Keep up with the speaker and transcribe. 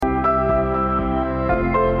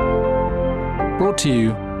Brought to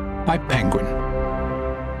you by Penguin.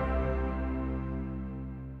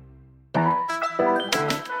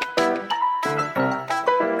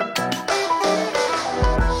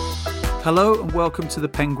 Hello and welcome to the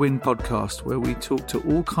Penguin podcast, where we talk to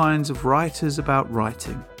all kinds of writers about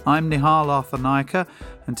writing. I'm Nihal Arthanayake,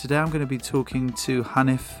 and today I'm going to be talking to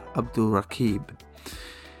Hanif Abdurraqib,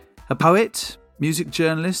 a poet, music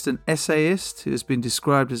journalist and essayist who has been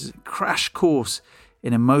described as a crash course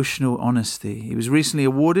in emotional honesty. He was recently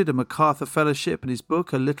awarded a MacArthur Fellowship, and his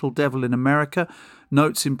book, A Little Devil in America,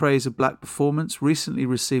 Notes in Praise of Black Performance, recently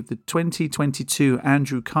received the 2022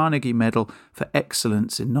 Andrew Carnegie Medal for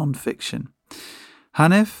Excellence in Nonfiction.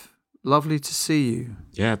 Hanif, lovely to see you.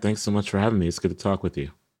 Yeah, thanks so much for having me. It's good to talk with you.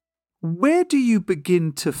 Where do you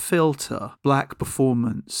begin to filter Black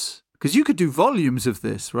performance? Because you could do volumes of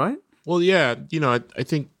this, right? Well, yeah, I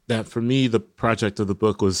think that for me, the project of the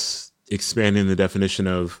book was expanding the definition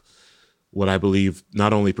of what I believe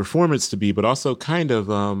not only performance to be, but also kind of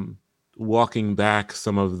walking back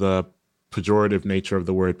some of the pejorative nature of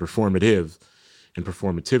the word performative and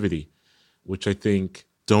performativity, which I think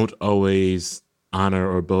don't always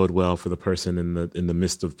honor or bode well for the person in the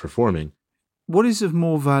midst of performing. What is of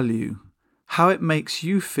more value? How it makes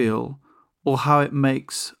you feel or how it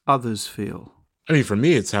makes others feel? I mean, for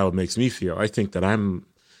me, it's how it makes me feel. I think that I'm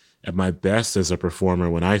at my best as a performer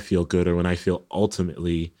when I feel good, or when I feel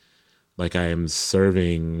ultimately like I am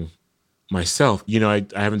serving myself. I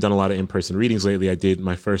haven't done a lot of in-person readings lately. I did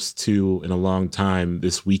my first 2 in a long time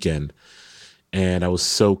this weekend, and I was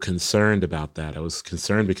so concerned about that. I was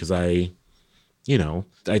concerned because I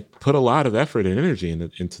put a lot of effort and energy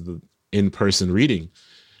into the in-person reading,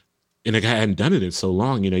 and I hadn't done it in so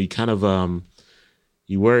long. You kind of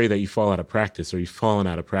you worry that you fall out of practice, or you've fallen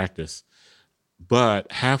out of practice.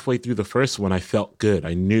 But halfway through the first one, I felt good.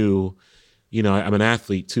 I knew, I'm an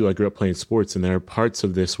athlete too. I grew up playing sports, and there are parts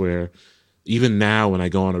of this where even now when I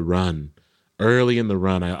go on a run, early in the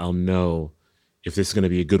run, I'll know if this is going to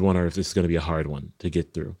be a good one or if this is going to be a hard one to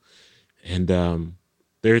get through. And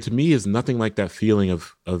there, to me, is nothing like that feeling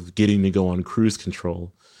of getting to go on cruise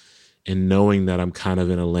control and knowing that I'm kind of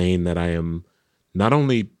in a lane that I am not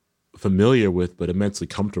only familiar with, but immensely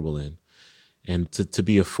comfortable in. And to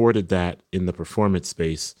be afforded that in the performance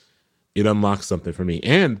space, it unlocks something for me.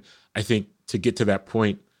 And I think to get to that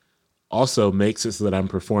point also makes it so that I'm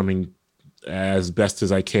performing as best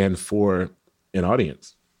as I can for an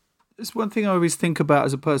audience. There's one thing I always think about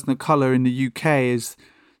as a person of colour in the UK is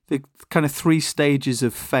the kind of 3 stages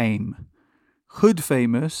of fame. Hood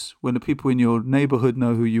famous, when the people in your neighbourhood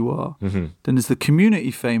know who you are. Mm-hmm. Then there's the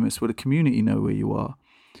community famous, where the community know where you are.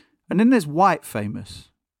 And then there's white famous,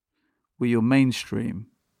 where you're mainstream.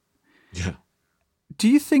 Yeah. Do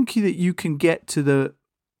you think that you can get to the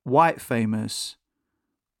white famous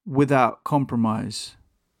without compromise?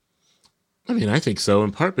 I mean, I think so,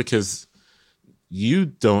 in part because you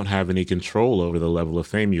don't have any control over the level of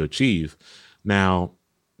fame you achieve. Now,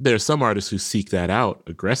 there are some artists who seek that out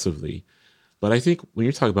aggressively, but I think when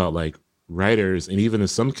you're talking about like writers and even to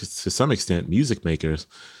some extent music makers,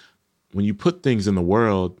 when you put things in the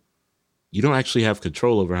world, you don't actually have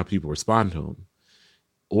control over how people respond to them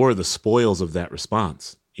or the spoils of that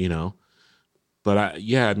response, But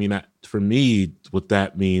for me, what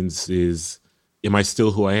that means is, am I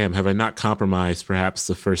still who I am? Have I not compromised perhaps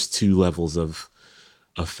the first 2 levels of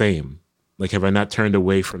fame? Like, have I not turned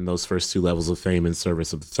away from those first 2 levels of fame in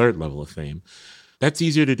service of the 3rd level of fame? That's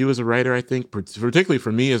easier to do as a writer, I think, particularly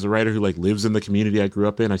for me as a writer who lives in the community I grew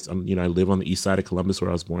up in. I live on the east side of Columbus, where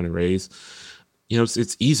I was born and raised.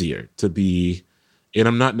 It's easier to be, and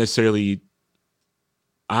I'm not necessarily,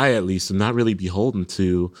 at least, am not really beholden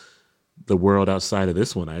to the world outside of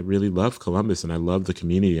this one. I really love Columbus, and I love the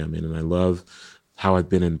community I'm in, and I love how I've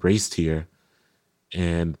been embraced here.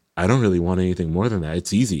 And I don't really want anything more than that.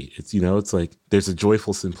 It's easy. It's like there's a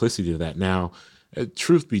joyful simplicity to that. Now,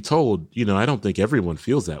 truth be told, I don't think everyone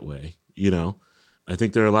feels that way. I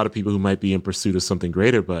think there are a lot of people who might be in pursuit of something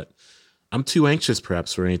greater, but I'm too anxious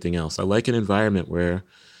perhaps for anything else. I like an environment where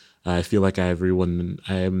I feel like I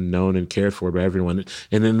am known and cared for by everyone.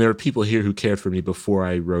 And then there are people here who cared for me before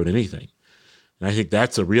I wrote anything. And I think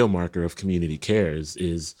that's a real marker of community care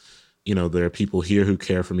is there are people here who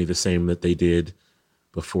care for me the same that they did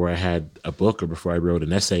before I had a book or before I wrote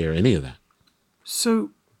an essay or any of that.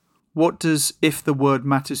 So what does, if the word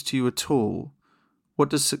matters to you at all, what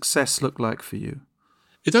does success look like for you?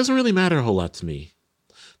 It doesn't really matter a whole lot to me.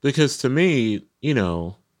 Because to me,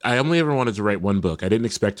 I only ever wanted to write one book. I didn't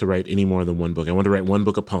expect to write any more than one book. I wanted to write one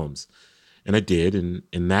book of poems. And I did.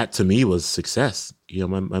 And that to me was success.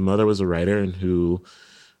 My mother was a writer and who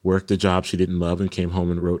worked a job she didn't love and came home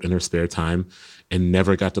and wrote in her spare time and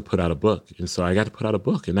never got to put out a book. And so I got to put out a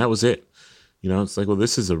book, and that was it. It's like, well,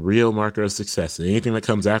 this is a real marker of success. And anything that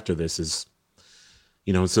comes after this is,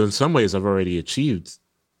 so in some ways I've already achieved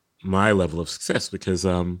my level of success because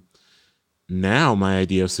now my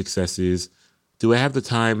idea of success is, do I have the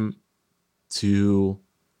time to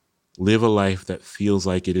live a life that feels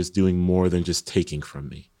like it is doing more than just taking from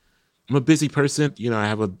me? I'm a busy person. I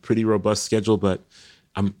have a pretty robust schedule, but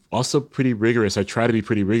I'm also pretty rigorous. I try to be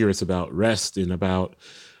pretty rigorous about rest and about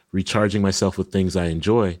recharging myself with things I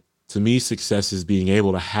enjoy. To me, success is being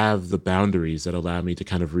able to have the boundaries that allow me to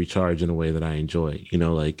kind of recharge in a way that I enjoy.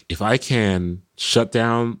 Like if I can shut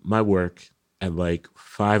down my work at like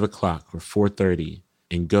 5 o'clock or 4:30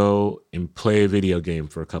 and go and play a video game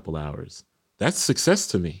for a couple hours, that's success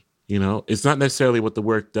to me. It's not necessarily what the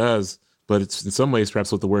work does, but it's in some ways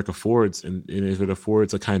perhaps what the work affords. And if it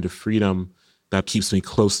affords a kind of freedom that keeps me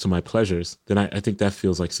close to my pleasures, then I think that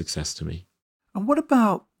feels like success to me. And what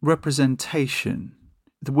about representation?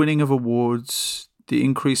 The winning of awards, the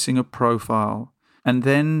increasing of profile, and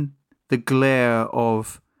then the glare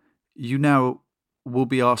of you now will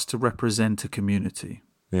be asked to represent a community.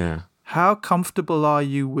 Yeah. How comfortable are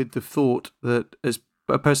you with the thought that as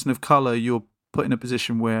a person of color, you're put in a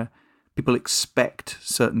position where people expect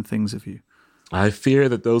certain things of you? I fear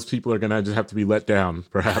that those people are going to just have to be let down,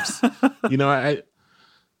 perhaps.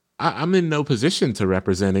 I'm in no position to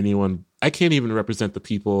represent anyone. I can't even represent the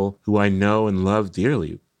people who I know and love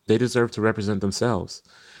dearly. They deserve to represent themselves.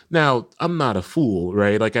 Now, I'm not a fool,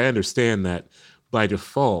 right? Like I understand that by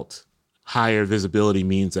default, higher visibility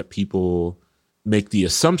means that people make the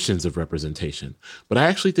assumptions of representation. But I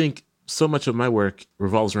actually think so much of my work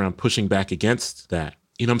revolves around pushing back against that.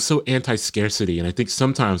 I'm so anti-scarcity. And I think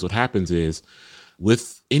sometimes what happens is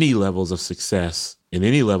with any levels of success and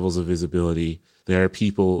any levels of visibility, there are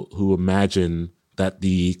people who imagine that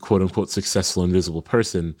the quote unquote successful invisible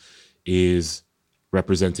person is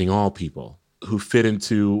representing all people who fit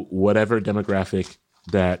into whatever demographic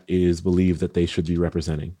that is believed that they should be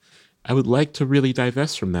representing. I would like to really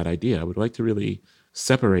divest from that idea. I would like to really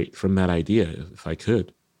separate from that idea if I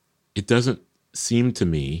could. It doesn't seem to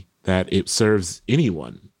me that it serves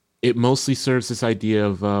anyone. It mostly serves this idea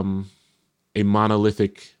of a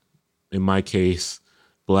monolithic, in my case,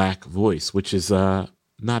 Black voice, which is not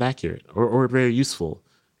accurate or very useful.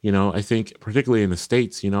 I think particularly in the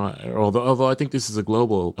States, although I think this is a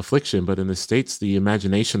global affliction, but in the States, the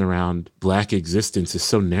imagination around Black existence is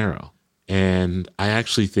so narrow. And I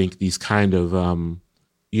actually think these kind of,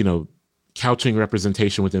 couching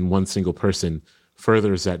representation within one single person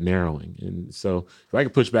furthers that narrowing. And so if I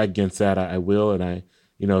could push back against that, I will. And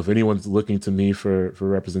if anyone's looking to me for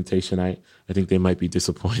representation, I think they might be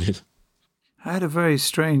disappointed. I had a very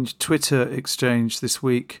strange Twitter exchange this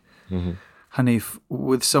week, Hanif,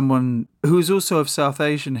 with someone who is also of South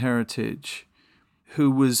Asian heritage,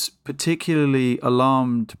 who was particularly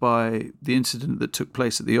alarmed by the incident that took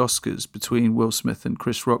place at the Oscars between Will Smith and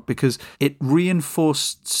Chris Rock because it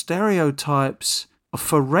reinforced stereotypes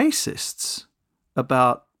for racists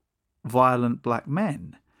about violent Black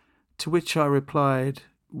men. To which I replied,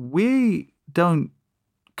 we don't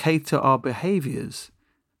cater our behaviors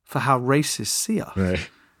for how racists see us. Right.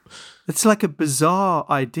 It's like a bizarre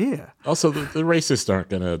idea. Also, the racists aren't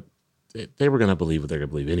going to, they were going to believe what they're going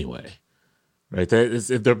to believe anyway. Right. They're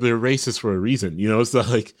racist for a reason. It's not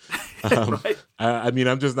like, right.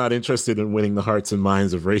 I'm just not interested in winning the hearts and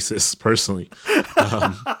minds of racists personally.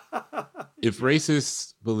 If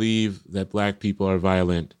racists believe that Black people are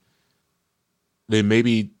violent, then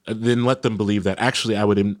let them believe that. Actually, I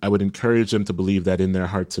would encourage them to believe that in their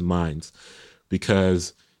hearts and minds,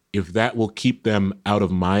 because if that will keep them out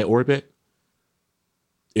of my orbit,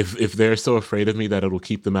 if they're so afraid of me that it'll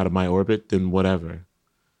keep them out of my orbit, then whatever.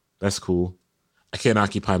 That's cool. I can't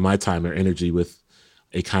occupy my time or energy with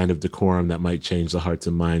a kind of decorum that might change the hearts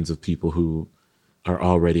and minds of people who are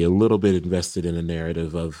already a little bit invested in a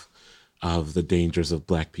narrative of the dangers of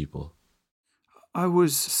Black people. I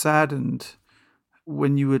was saddened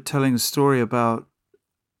when you were telling a story about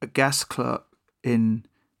a gas clerk in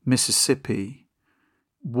Mississippi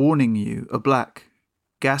warning you, a Black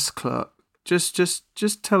gas clerk. Just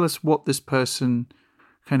tell us what this person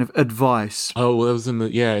kind of advice. Oh, well, it was in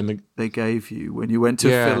the they gave you when you went to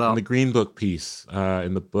fill up in the Green Book piece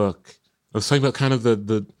in the book. I was talking about kind of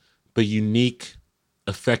the unique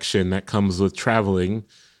affection that comes with traveling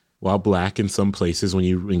while Black in some places when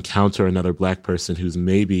you encounter another Black person who's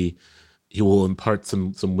maybe he will impart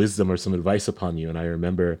some wisdom or some advice upon you. And I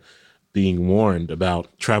remember being warned about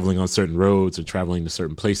traveling on certain roads or traveling to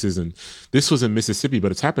certain places. And this was in Mississippi,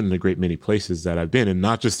 but it's happened in a great many places that I've been, and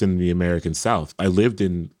not just in the American South. I lived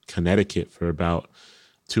in Connecticut for about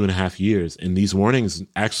 2.5 years. And these warnings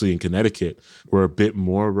actually in Connecticut were a bit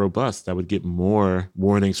more robust. I would get more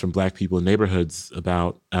warnings from Black people in neighborhoods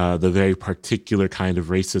about the very particular kind of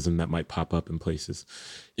racism that might pop up in places.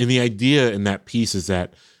 And the idea in that piece is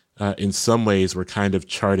that in some ways we're kind of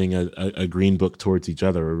charting a green book towards each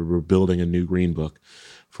other, or we're building a new green book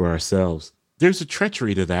for ourselves. There's a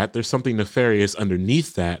treachery to that. There's something nefarious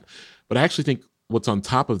underneath that. But I actually think what's on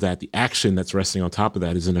top of that, the action that's resting on top of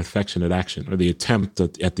that, is an affectionate action, or the attempt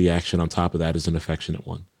at the action on top of that is an affectionate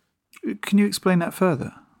one. Can you explain that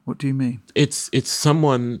further? What do you mean? It's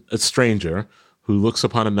someone, a stranger, who looks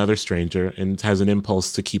upon another stranger and has an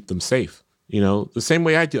impulse to keep them safe. The same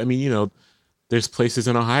way I do. I mean, there's places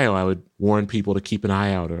in Ohio I would warn people to keep an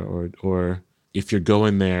eye out, or if you're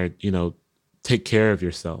going there, take care of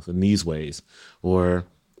yourself in these ways, or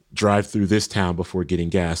drive through this town before getting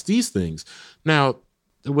gas, these things. Now,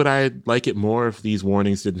 would I like it more if these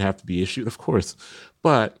warnings didn't have to be issued? Of course.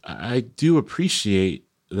 But I do appreciate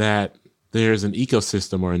that there's an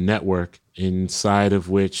ecosystem or a network inside of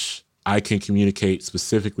which I can communicate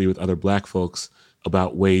specifically with other Black folks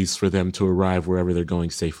about ways for them to arrive wherever they're going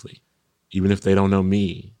safely. Even if they don't know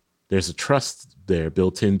me, there's a trust there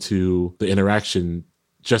built into the interaction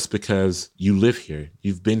just because you live here,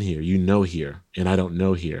 you've been here, here, and I don't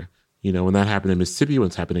know here. When that happened in Mississippi, when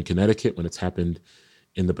it's happened in Connecticut, when it's happened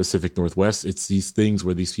in the Pacific Northwest, it's these things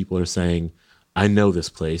where these people are saying, I know this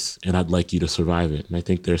place and I'd like you to survive it. And I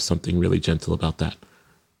think there's something really gentle about that.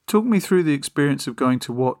 Talk me through the experience of going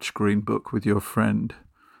to watch Green Book with your friend.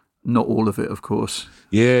 Not all of it, of course.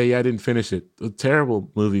 Yeah, I didn't finish it. A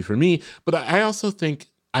terrible movie for me. But I also think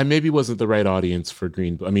I maybe wasn't the right audience for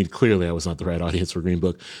Green Book. I mean, clearly I was not the right audience for Green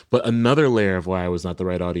Book. But another layer of why I was not the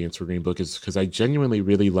right audience for Green Book is because I genuinely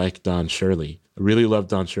really like Don Shirley. I really love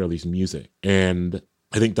Don Shirley's music. And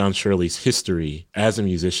I think Don Shirley's history as a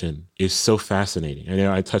musician is so fascinating. I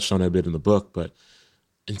know I touched on it a bit in the book,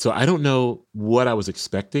 and so I don't know what I was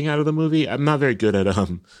expecting out of the movie. I'm not very good at,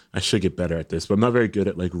 I should get better at this, but I'm not very good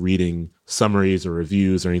at reading summaries or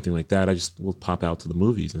reviews or anything like that. I just will pop out to the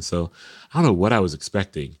movies. And so I don't know what I was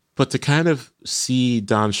expecting, but to kind of see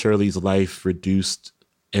Don Shirley's life reduced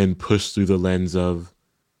and pushed through the lens of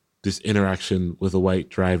this interaction with a white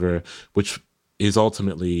driver, which is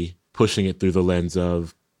ultimately pushing it through the lens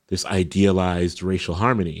of this idealized racial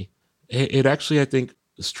harmony. It actually, I think,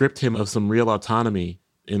 stripped him of some real autonomy,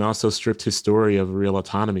 and also stripped his story of real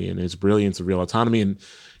autonomy and his brilliance of real autonomy. And,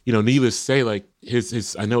 needless to say,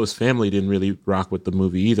 his I know his family didn't really rock with the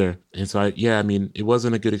movie either. And so, it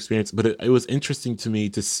wasn't a good experience, but it was interesting to me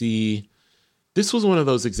to see. This was one of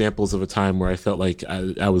those examples of a time where I felt like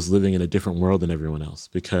I was living in a different world than everyone else,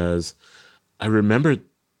 because I remember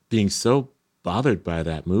being so bothered by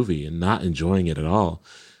that movie and not enjoying it at all.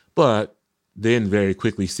 But then very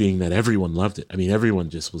quickly seeing that everyone loved it. I mean,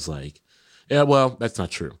 everyone just was like, yeah, well, that's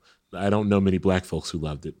not true. I don't know many Black folks who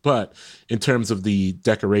loved it. But in terms of the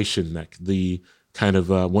decoration, the kind of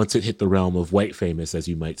once it hit the realm of white famous, as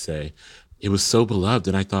you might say, it was so beloved.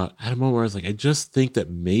 And I thought, at a moment where I was like, I just think that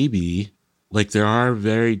maybe there are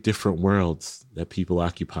very different worlds that people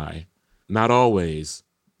occupy. Not always,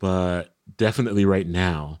 but definitely right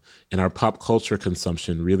now. And our pop culture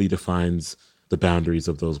consumption really defines the boundaries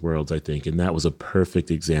of those worlds, I think. And that was a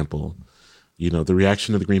perfect example. The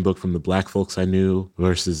reaction to the Green Book from the Black folks I knew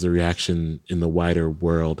versus the reaction in the wider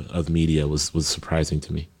world of media was surprising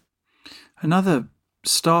to me. Another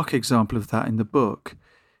stark example of that in the book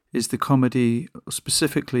is the comedy,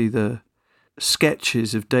 specifically the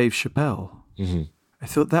sketches of Dave Chappelle. Mm-hmm. I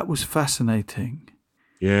thought that was fascinating.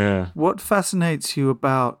 Yeah. What fascinates you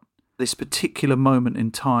about this particular moment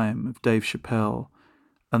in time of Dave Chappelle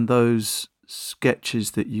and those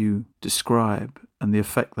sketches that you describe and the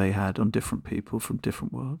effect they had on different people from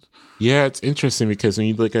different worlds? Yeah, it's interesting because when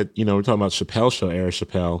you look at, we're talking about Chappelle Show, era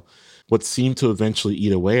Chappelle, what seemed to eventually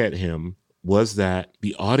eat away at him was that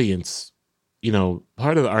the audience,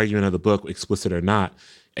 part of the argument of the book, explicit or not,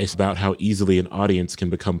 is about how easily an audience can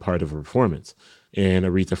become part of a performance. In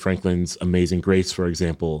Aretha Franklin's Amazing Grace, for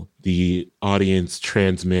example, the audience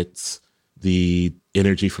transmits the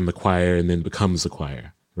energy from the choir and then becomes the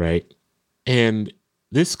choir, right? And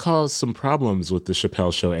this caused some problems with the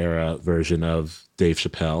Chappelle Show era version of Dave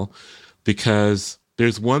Chappelle, because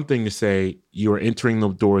there's one thing to say you are entering the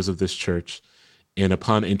doors of this church, and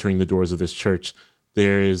upon entering the doors of this church,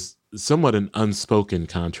 there is somewhat an unspoken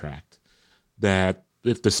contract that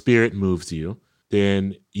if the Spirit moves you,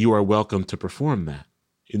 then you are welcome to perform that.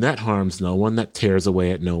 And that harms no one, that tears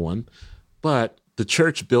away at no one. But the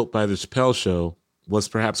church built by the Chappelle Show was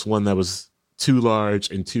perhaps one that was too large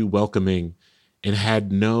and too welcoming and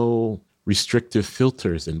had no restrictive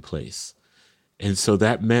filters in place. And so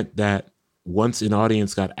that meant that once an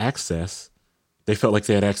audience got access, they felt like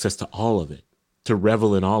they had access to all of it, to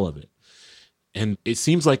revel in all of it. And it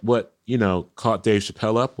seems like what, caught Dave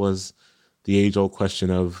Chappelle up was the age-old question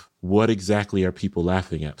of what exactly are people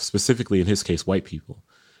laughing at? Specifically, in his case, white people.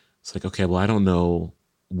 It's like, okay, well, I don't know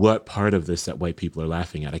what part of this that white people are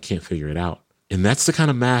laughing at. I can't figure it out. And that's the kind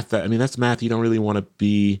of math that's math you don't really want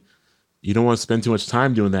to you don't want to spend too much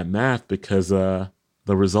time doing that math because the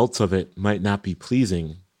results of it might not be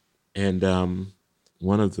pleasing. And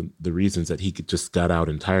one of the reasons that he just got out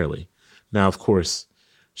entirely. Now, of course,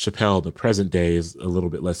 Chappelle, the present day, is a little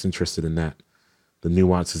bit less interested in that, the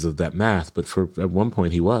nuances of that math. But at one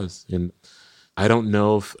point he was. And I don't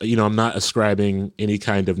know if, I'm not ascribing any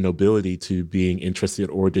kind of nobility to being interested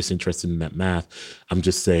or disinterested in that math. I'm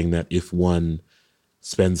just saying that if one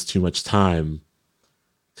spends too much time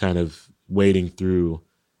kind of wading through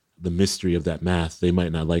the mystery of that math, they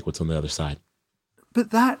might not like what's on the other side.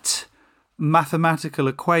 But that mathematical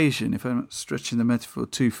equation, if I'm not stretching the metaphor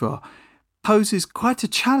too far, poses quite a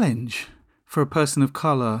challenge for a person of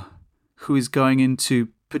colour who is going into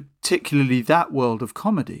particularly that world of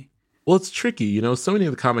comedy. Well, it's tricky. So many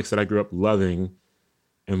of the comics that I grew up loving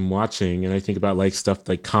and watching, and I think about like stuff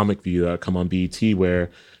like Comic View that come on BET, where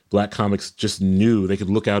Black comics just knew they could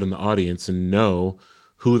look out in the audience and know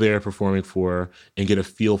who they're performing for and get a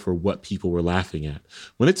feel for what people were laughing at.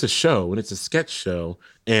 When it's a show, when it's a sketch show,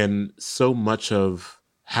 and so much of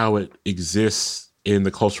how it exists in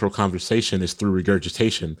the cultural conversation is through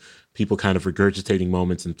regurgitation, people kind of regurgitating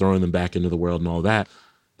moments and throwing them back into the world and all that.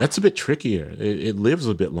 That's a bit trickier. It lives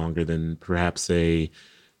a bit longer than perhaps a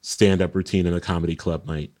stand-up routine in a comedy club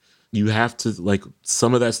might. You have to, like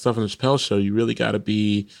some of that stuff on the Chappelle Show, you really got to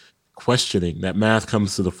be questioning. That math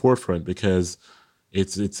comes to the forefront because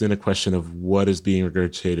it's in a question of what is being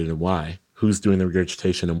regurgitated and why. Who's doing the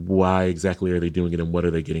regurgitation and why exactly are they doing it and what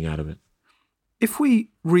are they getting out of it? If we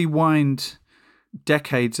rewind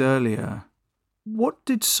decades earlier, what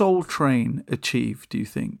did Soul Train achieve, do you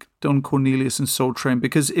think? Don Cornelius and Soul Train,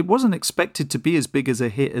 because it wasn't expected to be as big as a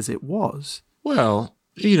hit as it was. Well,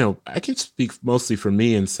 I can speak mostly for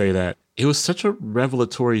me and say that it was such a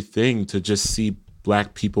revelatory thing to just see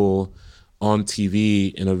Black people on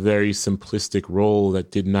TV in a very simplistic role that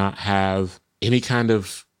did not have any kind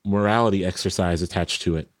of morality exercise attached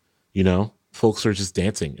to it. Folks are just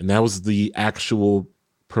dancing. And that was the actual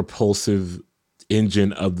propulsive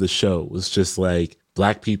engine of the show. It was just like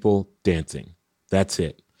Black people dancing. That's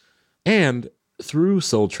it. And through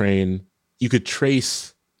Soul Train, you could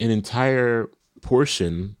trace an entire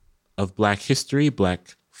portion of Black history,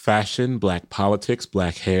 Black fashion, Black politics,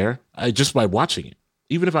 Black hair, just by watching it.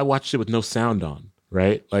 Even if I watched it with no sound on,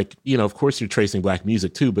 right? Like, of course you're tracing Black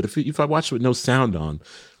music too, but if I watched it with no sound on,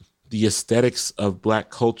 the aesthetics of Black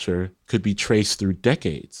culture could be traced through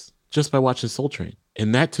decades just by watching Soul Train.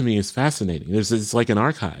 And that to me is fascinating. It's like an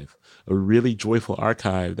archive, a really joyful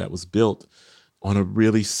archive that was built on a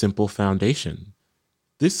really simple foundation.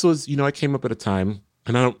 This was, I came up at a time,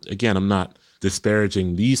 and I'm not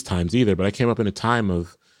disparaging these times either, but I came up in a time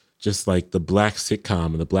of just like the Black sitcom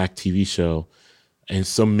and the Black TV show. And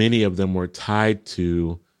so many of them were tied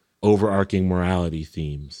to overarching morality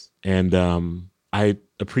themes. And I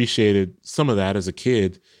appreciated some of that as a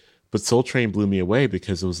kid, but Soul Train blew me away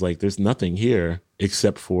because it was like, there's nothing here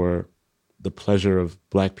except for the pleasure of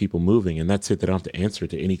Black people moving. And that's it. They don't have to answer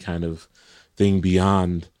to any kind of thing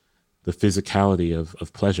beyond the physicality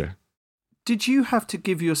of pleasure. Did you have to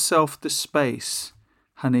give yourself the space,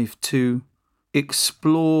 Hanif, to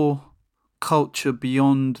explore culture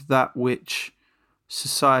beyond that which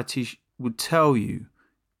society would tell you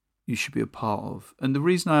should be a part of? And the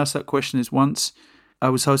reason I asked that question is once I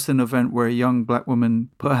was hosting an event where a young Black woman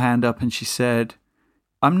put her hand up and she said,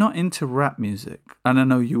 I'm not into rap music, and I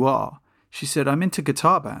know you are. She said, I'm into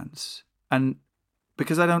guitar bands. And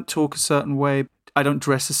because I don't talk a certain way, I don't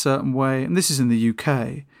dress a certain way, and this is in the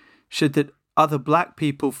UK, she said that other Black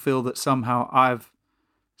people feel that somehow I've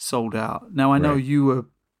sold out. Now, I know you were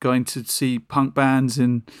going to see punk bands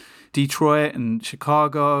in Detroit and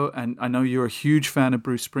Chicago, and I know you're a huge fan of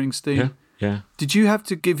Bruce Springsteen. Yeah. Did you have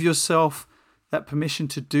to give yourself that permission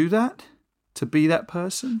to do that? To be that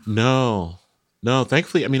person? No,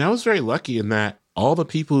 thankfully. I was very lucky in that all the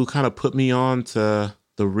people who kind of put me on to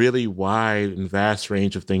the really wide and vast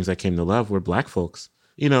range of things I came to love were Black folks.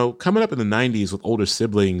 Coming up in the 90s with older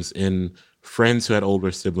siblings and friends who had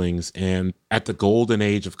older siblings. And at the golden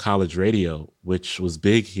age of college radio, which was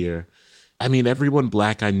big here, I mean, everyone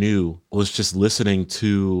Black I knew was just listening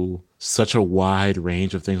to such a wide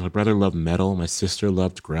range of things. My brother loved metal. My sister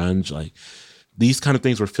loved grunge. Like, these kind of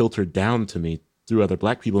things were filtered down to me through other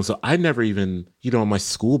Black people. And so I never even, on my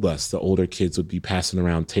school bus, the older kids would be passing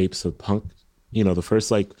around tapes of punk. The first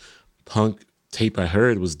like punk tape I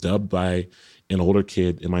heard was dubbed by an older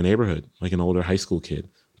kid in my neighborhood, like an older high school kid,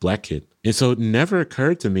 Black kid. And so it never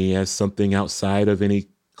occurred to me as something outside of any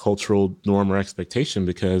cultural norm or expectation,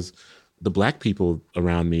 because the Black people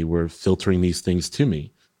around me were filtering these things to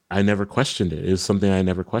me. I never questioned it. It was something I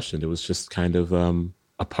never questioned. It was just kind of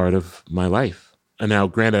a part of my life. And now,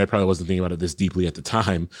 granted, I probably wasn't thinking about it this deeply at the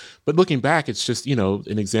time, but looking back, it's just,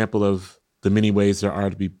 an example of the many ways there are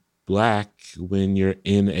to be Black when you're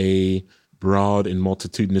in a broad and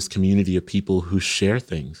multitudinous community of people who share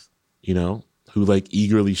things, who like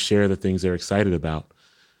eagerly share the things they're excited about.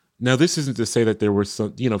 Now, this isn't to say that there were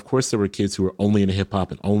some, of course there were kids who were only into hip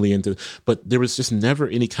hop and only into, but there was just never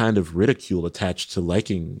any kind of ridicule attached to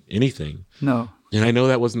liking anything. No. And I know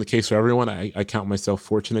that wasn't the case for everyone. I count myself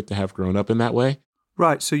fortunate to have grown up in that way.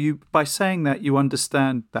 Right. So by saying that, you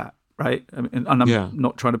understand that, right? I mean, and I'm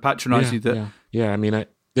not trying to patronize you. Yeah. I mean,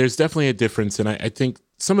 there's definitely a difference. And I think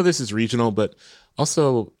some of this is regional, but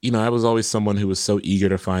also, I was always someone who was so eager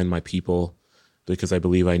to find my people, because I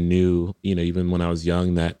believe I knew, even when I was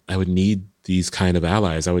young, that I would need these kind of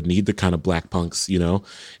allies. I would need the kind of Black punks,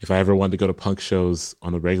 If I ever wanted to go to punk shows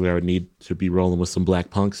on a regular, I would need to be rolling with some Black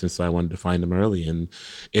punks. And so I wanted to find them early. And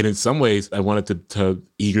in some ways, I wanted to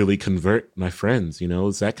eagerly convert my friends,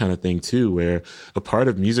 It's that kind of thing too, where a part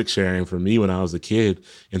of music sharing for me when I was a kid,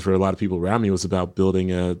 and for a lot of people around me, was about building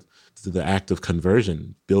the act of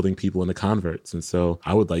conversion, building people into converts. And so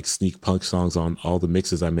I would like sneak punk songs on all the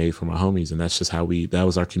mixes I made for my homies. And that's just that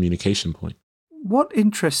was our communication point. What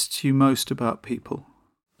interests you most about people?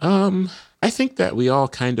 I think that we all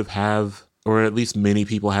kind of have, or at least many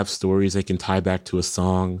people have, stories they can tie back to a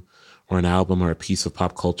song or an album or a piece of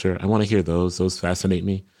pop culture. I want to hear those. Those fascinate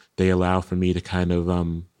me. They allow for me to kind of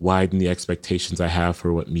widen the expectations I have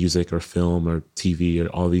for what music or film or TV or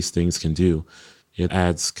all these things can do. It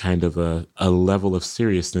adds kind of a level of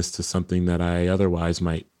seriousness to something that I otherwise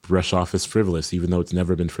might brush off as frivolous, even though it's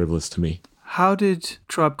never been frivolous to me. How did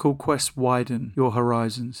Tribe Called Quest widen your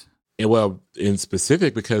horizons? Well, in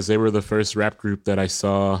specific, because they were the first rap group that I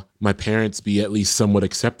saw my parents be at least somewhat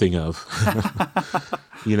accepting of,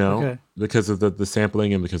 okay. Because of the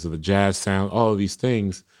sampling and because of the jazz sound, all of these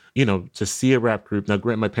things. To see a rap group, now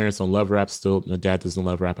granted, my parents don't love rap still. My dad doesn't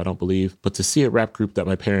love rap, I don't believe. But to see a rap group that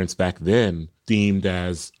my parents back then deemed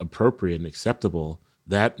as appropriate and acceptable,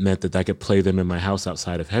 that meant that I could play them in my house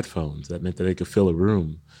outside of headphones. That meant that they could fill a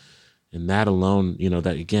room. And that alone,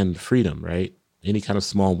 that again, freedom, right? Any kind of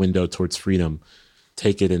small window towards freedom,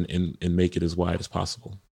 take it and make it as wide as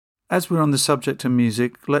possible. As we're on the subject of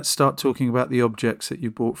music, let's start talking about the objects that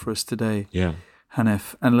you bought for us today. Yeah.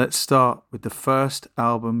 Hanif, and let's start with the first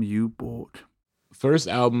album you bought. First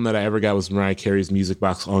album that I ever got was Mariah Carey's Music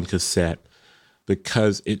Box on cassette,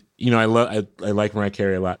 because it, I like Mariah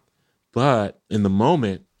Carey a lot, but in the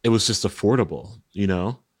moment it was just affordable,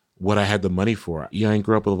 what I had the money for. I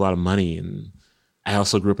grew up with a lot of money, and I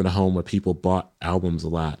also grew up in a home where people bought albums a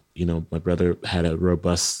lot. My brother had a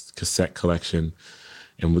robust cassette collection,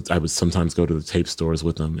 and I would sometimes go to the tape stores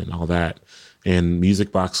with them and all that. And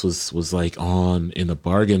Music Box was like on in the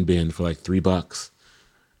bargain bin for like $3,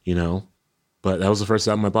 But that was the first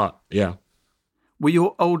album I bought. Yeah. Were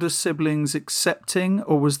your older siblings accepting,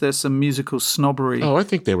 or was there some musical snobbery? Oh, I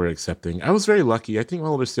think they were accepting. I was very lucky. I think my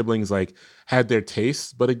older siblings had their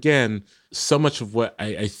tastes, but again, so much of what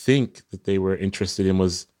I think that they were interested in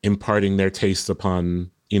was imparting their tastes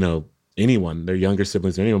upon, anyone, their younger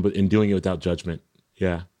siblings or anyone, but in doing it without judgment.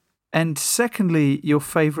 Yeah. And secondly, your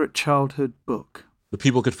favorite childhood book? The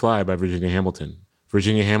People Could Fly by Virginia Hamilton.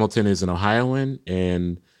 Virginia Hamilton is an Ohioan,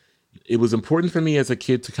 and it was important for me as a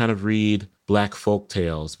kid to kind of read Black folk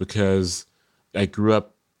tales, because I grew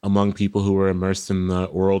up among people who were immersed in the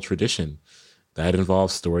oral tradition. That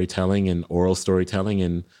involves storytelling and oral storytelling,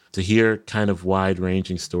 and to hear kind of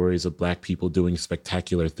wide-ranging stories of Black people doing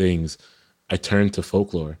spectacular things, I turned to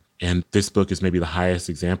folklore. And this book is maybe the highest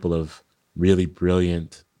example of really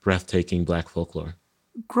brilliant, breathtaking Black folklore.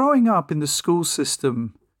 Growing up in the school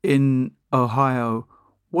system in Ohio,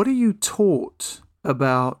 what are you taught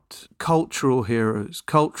about cultural heroes,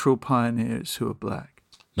 cultural pioneers who are Black?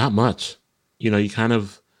 Not much. You kind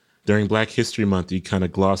of, during Black History Month, you kind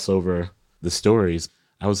of gloss over the stories.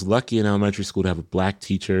 I was lucky in elementary school to have Black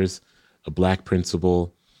teachers, a Black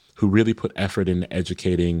principal, who really put effort into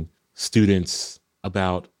educating students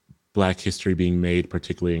about Black history being made,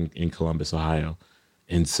 particularly in Columbus, Ohio.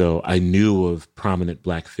 And so I knew of prominent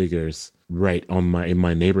Black figures right in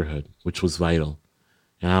my neighborhood, which was vital.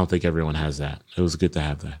 And I don't think everyone has that. It was good to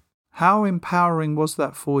have that. How empowering was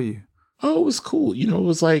that for you? Oh, it was cool. It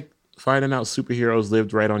was like finding out superheroes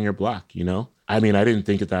lived right on your block. I mean, I didn't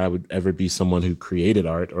think that I would ever be someone who created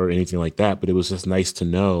art or anything like that, but it was just nice to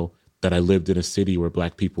know that I lived in a city where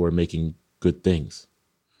Black people were making good things.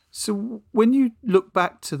 So when you look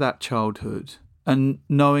back to that childhood and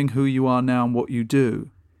knowing who you are now and what you do,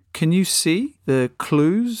 can you see the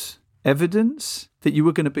clues, evidence that you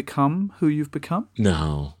were going to become who you've become?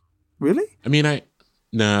 No. Really? I mean, I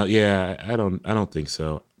don't think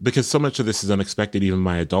so. Because so much of this is unexpected, even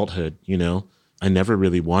my adulthood, I never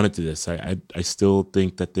really wanted to this. I still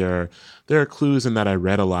think that there are clues in that I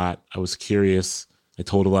read a lot. I was curious. I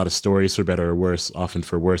told a lot of stories, for better or worse, often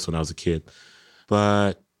for worse when I was a kid.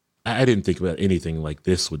 But I didn't think about anything like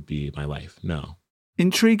this would be my life. No.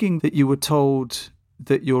 Intriguing that you were told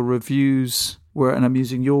that your reviews were, and I'm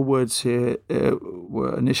using your words here,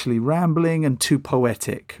 were initially rambling and too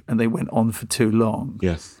poetic, and they went on for too long.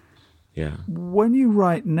 Yes. Yeah. When you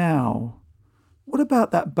write now, what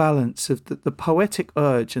about that balance of the poetic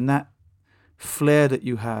urge and that flair that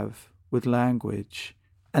you have with language,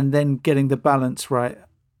 and then getting the balance right?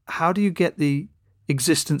 How do you get the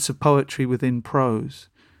existence of poetry within prose?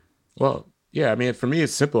 Well, yeah, I mean, for me,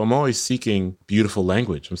 it's simple. I'm always seeking beautiful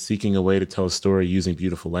language. I'm seeking a way to tell a story using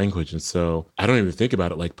beautiful language. And so I don't even think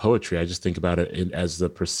about it like poetry. I just think about it as the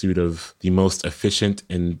pursuit of the most efficient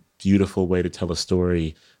and beautiful way to tell a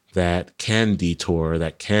story that can detour,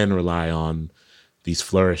 that can rely on these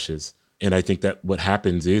flourishes. And I think that what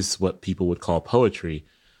happens is what people would call poetry,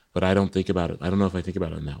 but I don't think about it. I don't know if I think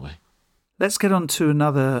about it in that way. Let's get on to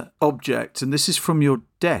another object, and this is from your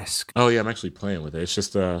desk. Oh, yeah, I'm actually playing with it. It's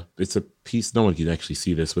just it's a piece, no one can actually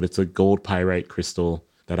see this, but it's a gold pyrite crystal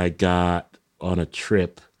that I got on a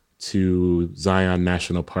trip to Zion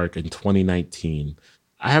National Park in 2019.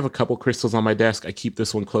 I have a couple crystals on my desk. I keep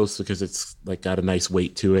this one close because it's like got a nice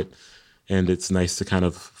weight to it, and it's nice to kind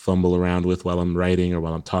of fumble around with while I'm writing or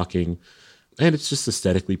while I'm talking, and it's just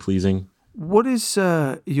aesthetically pleasing. What is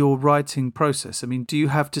your writing process? I mean, do you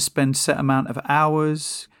have to spend set amount of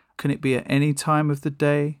hours? Can it be at any time of the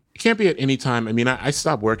day? It can't be at any time. I mean, I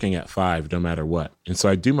stop working at 5 no matter what. And so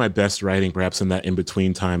I do my best writing perhaps in that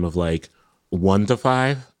in-between time of like 1 to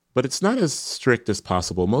 5. But it's not as strict as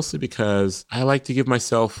possible, mostly because I like to give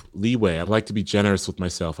myself leeway. I like to be generous with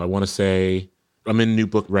myself. I want to say I'm in new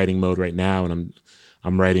book writing mode right now, and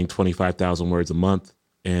I'm writing 25,000 words a month.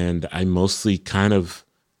 And I mostly kind of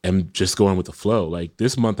am just going with the flow. Like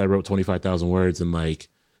this month I wrote 25,000 words in like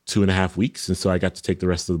 2.5 weeks. And so I got to take the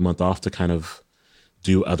rest of the month off to kind of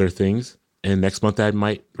do other things. And next month I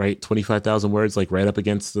might write 25,000 words, like right up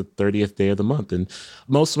against the 30th day of the month. And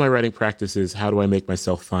most of my writing practice is how do I make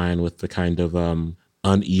myself fine with the kind of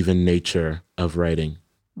uneven nature of writing.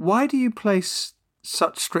 Why do you place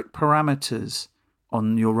such strict parameters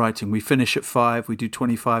on your writing? We finish at 5, we do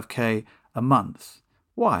 25K a month.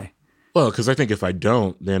 Why? Well, because I think if I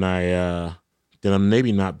don't, then I'm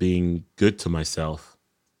maybe not being good to myself.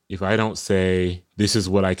 If I don't say this is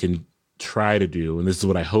what I can try to do and this is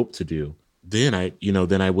what I hope to do, then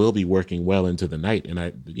I will be working well into the night,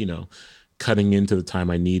 and cutting into the time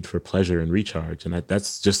I need for pleasure and recharge. And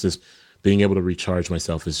that's just as being able to recharge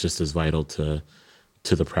myself is just as vital to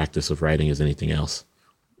the practice of writing as anything else.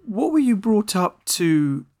 What were you brought up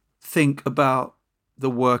to think about the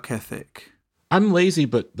work ethic? I'm lazy,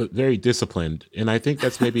 but very disciplined. And I think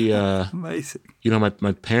that's maybe, amazing.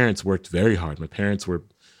 My parents worked very hard. My parents were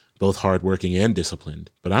both hardworking and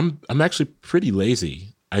disciplined, but I'm actually pretty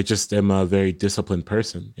lazy. I just am a very disciplined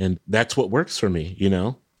person. And that's what works for me.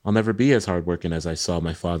 I'll never be as hardworking as I saw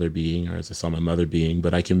my father being or as I saw my mother being,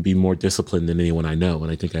 but I can be more disciplined than anyone I know. And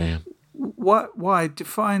I think I am. Why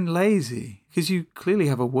define lazy? Because you clearly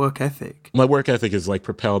have a work ethic. My work ethic is like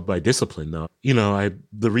propelled by discipline, though.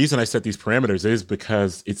 The reason I set these parameters is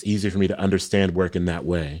because it's easier for me to understand work in that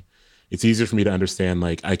way. It's easier for me to understand,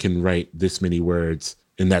 like, I can write this many words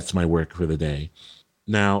and that's my work for the day.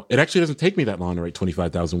 Now, it actually doesn't take me that long to write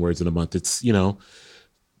 25,000 words in a month. It's,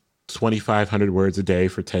 2,500 words a day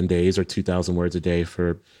for 10 days or 2,000 words a day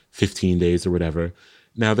for 15 days or whatever.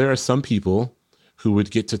 Now, there are some people who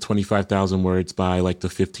would get to 25,000 words by like the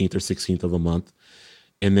 15th or 16th of a month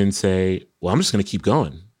and then say, well, I'm just going to keep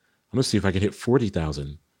going. I'm going to see if I can hit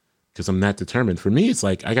 40,000 because I'm that determined. For me, it's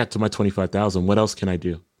like I got to my 25,000. What else can I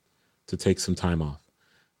do to take some time off?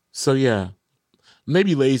 So yeah,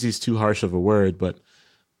 maybe lazy is too harsh of a word, but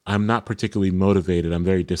I'm not particularly motivated. I'm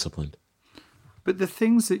very disciplined. But the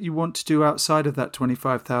things that you want to do outside of that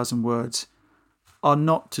 25,000 words are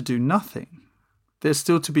not to do nothing. They're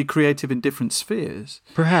still to be creative in different spheres.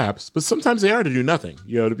 Perhaps, but sometimes they are to do nothing.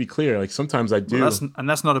 To be clear, like sometimes I do. Well,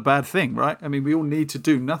 that's not a bad thing, right? I mean, we all need to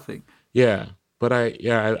do nothing. Yeah, but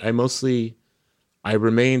I mostly, I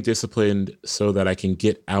remain disciplined so that I can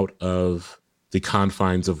get out of the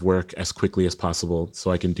confines of work as quickly as possible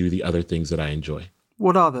so I can do the other things that I enjoy.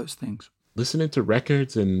 What are those things? Listening to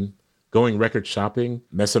records and going record shopping,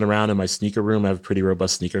 messing around in my sneaker room. I have a pretty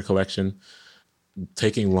robust sneaker collection.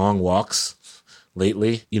 Taking long walks.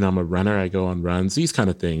 Lately, I'm a runner. I go on runs, these kind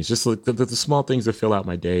of things, just like the small things that fill out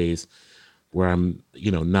my days where I'm,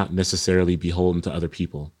 not necessarily beholden to other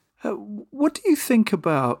people. What do you think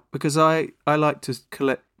about, because I like to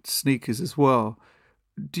collect sneakers as well.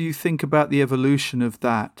 Do you think about the evolution of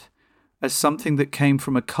that as something that came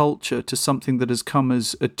from a culture to something that has come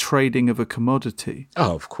as a trading of a commodity?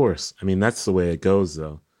 Oh, of course. I mean, that's the way it goes,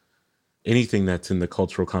 though. Anything that's in the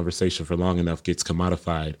cultural conversation for long enough gets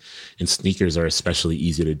commodified, and sneakers are especially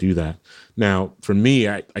easy to do that. Now, for me,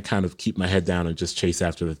 I kind of keep my head down and just chase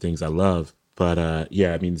after the things I love. But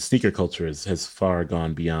the sneaker culture has far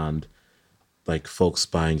gone beyond like folks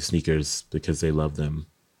buying sneakers because they love them.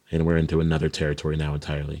 And we're into another territory now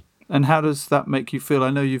entirely. And how does that make you feel?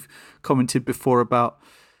 I know you've commented before about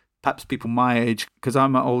perhaps people my age, because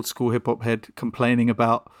I'm an old school hip hop head, complaining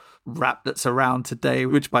about rap that's around today,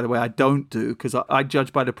 which, by the way, I don't do, because I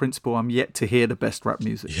judge by the principle I'm yet to hear the best rap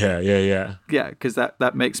music. Yeah, because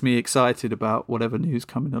that makes me excited about whatever news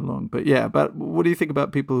coming along. But what do you think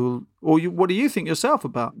about people what do you think yourself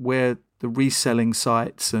about where the reselling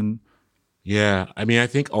sites and... Yeah, I mean, I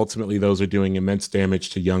think ultimately those are doing immense damage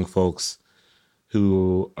to young folks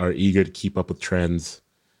who are eager to keep up with trends.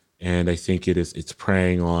 And I think it's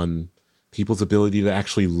preying on people's ability to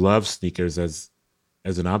actually love sneakers as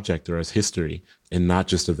an object or as history and not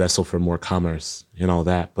just a vessel for more commerce and all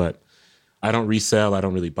that. But I don't resell. I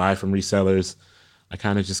don't really buy from resellers. I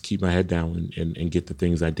kind of just keep my head down and get the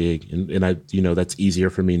things I dig. And I, that's easier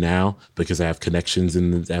for me now because I have connections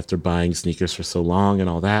after buying sneakers for so long and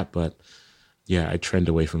all that. But yeah, I trend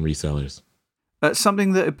away from resellers.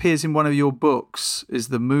 Something that appears in one of your books is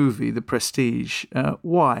the movie, The Prestige.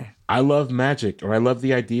 Why? I love magic, or I love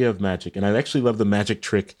the idea of magic. And I actually love the magic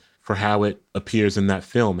trick for how it appears in that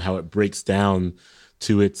film, how it breaks down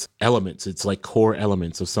to its elements. It's like core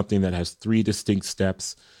elements of something that has 3 distinct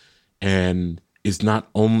steps and is not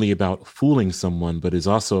only about fooling someone, but is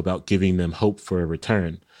also about giving them hope for a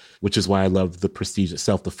return, which is why I love the Prestige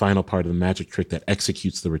itself, the final part of the magic trick that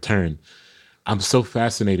executes the return. I'm so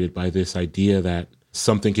fascinated by this idea that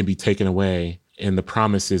something can be taken away and the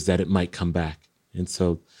promise is that it might come back. And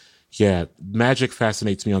so, yeah, magic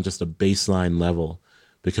fascinates me on just a baseline level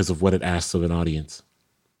because of what it asks of an audience.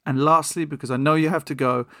 And lastly, because I know you have to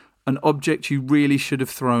go, an object you really should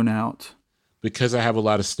have thrown out. Because I have a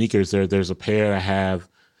lot of sneakers, there's a pair I have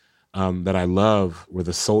that I love where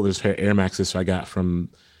the sole, there's a pair of Air Maxes I got from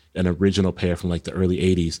an original pair from like the early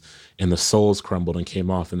 80s, and the soles crumbled and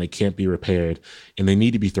came off and they can't be repaired and they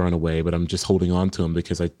need to be thrown away, but I'm just holding on to them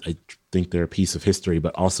because I think they're a piece of history,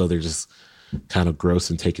 but also they're just kind of gross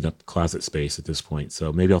and taking up closet space at this point.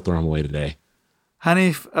 So maybe I'll throw them away today.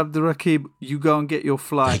 Hanif Abdurraqib, you go and get your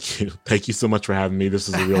flight. Thank you. Thank you so much for having me. This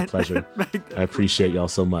is a real pleasure. I appreciate y'all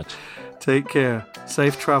so much. Take care.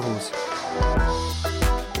 Safe travels.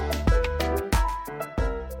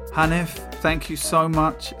 Hanif, thank you so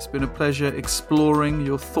much. It's been a pleasure exploring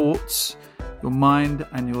your thoughts, your mind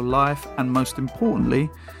and your life, and most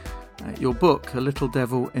importantly, your book, A Little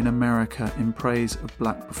Devil in America, in praise of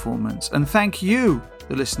black performance. And thank you,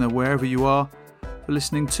 the listener, wherever you are, for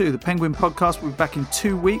listening to The Penguin Podcast. We'll be back in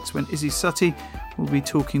 2 weeks when Izzy Suttie will be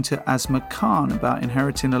talking to Asma Khan about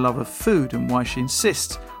inheriting a love of food and why she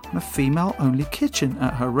insists on a female-only kitchen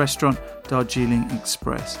at her restaurant, Darjeeling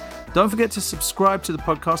Express. Don't forget to subscribe to the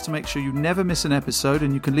podcast to make sure you never miss an episode,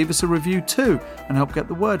 and you can leave us a review too and help get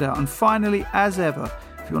the word out. And finally, as ever,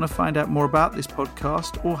 if you want to find out more about this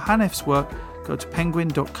podcast or Hanif's work, go to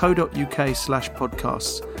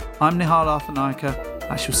penguin.co.uk/podcasts. I'm Nihal Arthanayake.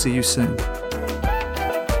 I shall see you soon.